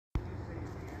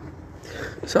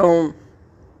So,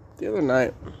 the other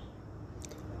night,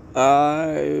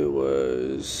 I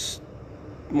was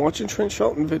watching Trent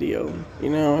Shelton video.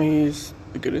 He's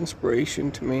a good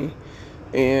inspiration to me.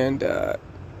 And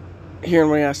hearing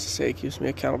what he has to say keeps me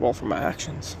accountable for my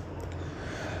actions.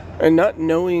 And not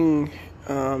knowing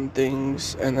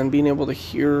things and then being able to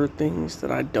hear things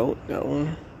that I don't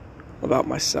know about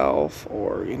myself,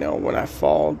 or, when I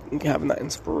fall, having that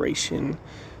inspiration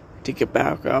to get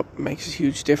back up makes a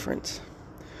huge difference.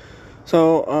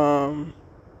 So,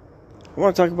 I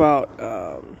want to talk about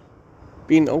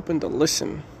being open to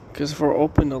listen. Because if we're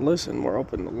open to listen, we're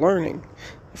open to learning.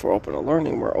 If we're open to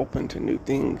learning, we're open to new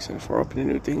things. And if we're open to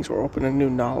new things, we're open to new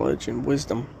knowledge and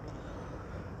wisdom.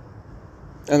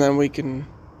 And then we can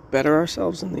better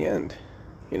ourselves in the end.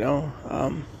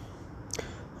 I'm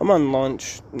on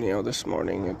lunch, this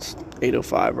morning. It's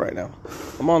 8:05 right now.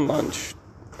 I'm on lunch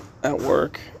at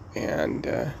work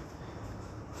and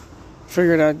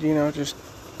figured I'd, just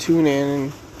tune in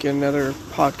and get another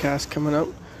podcast coming up.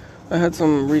 I had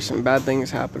some recent bad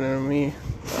things happening to me.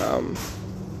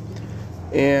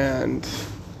 And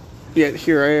yet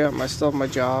here I am. I still have my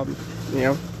job,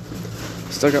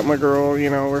 Still got my girl,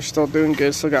 we're still doing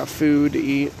good. Still got food to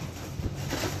eat.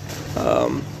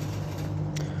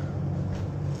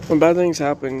 When bad things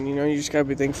happen, you just gotta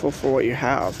be thankful for what you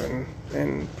have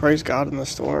and praise God in the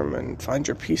storm and find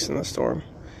your peace in the storm.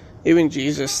 Even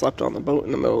Jesus slept on the boat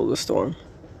in the middle of the storm.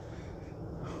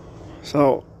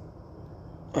 So,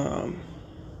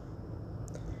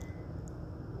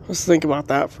 let's think about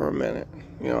that for a minute,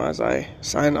 as I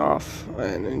sign off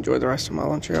and enjoy the rest of my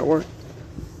lunch here at work.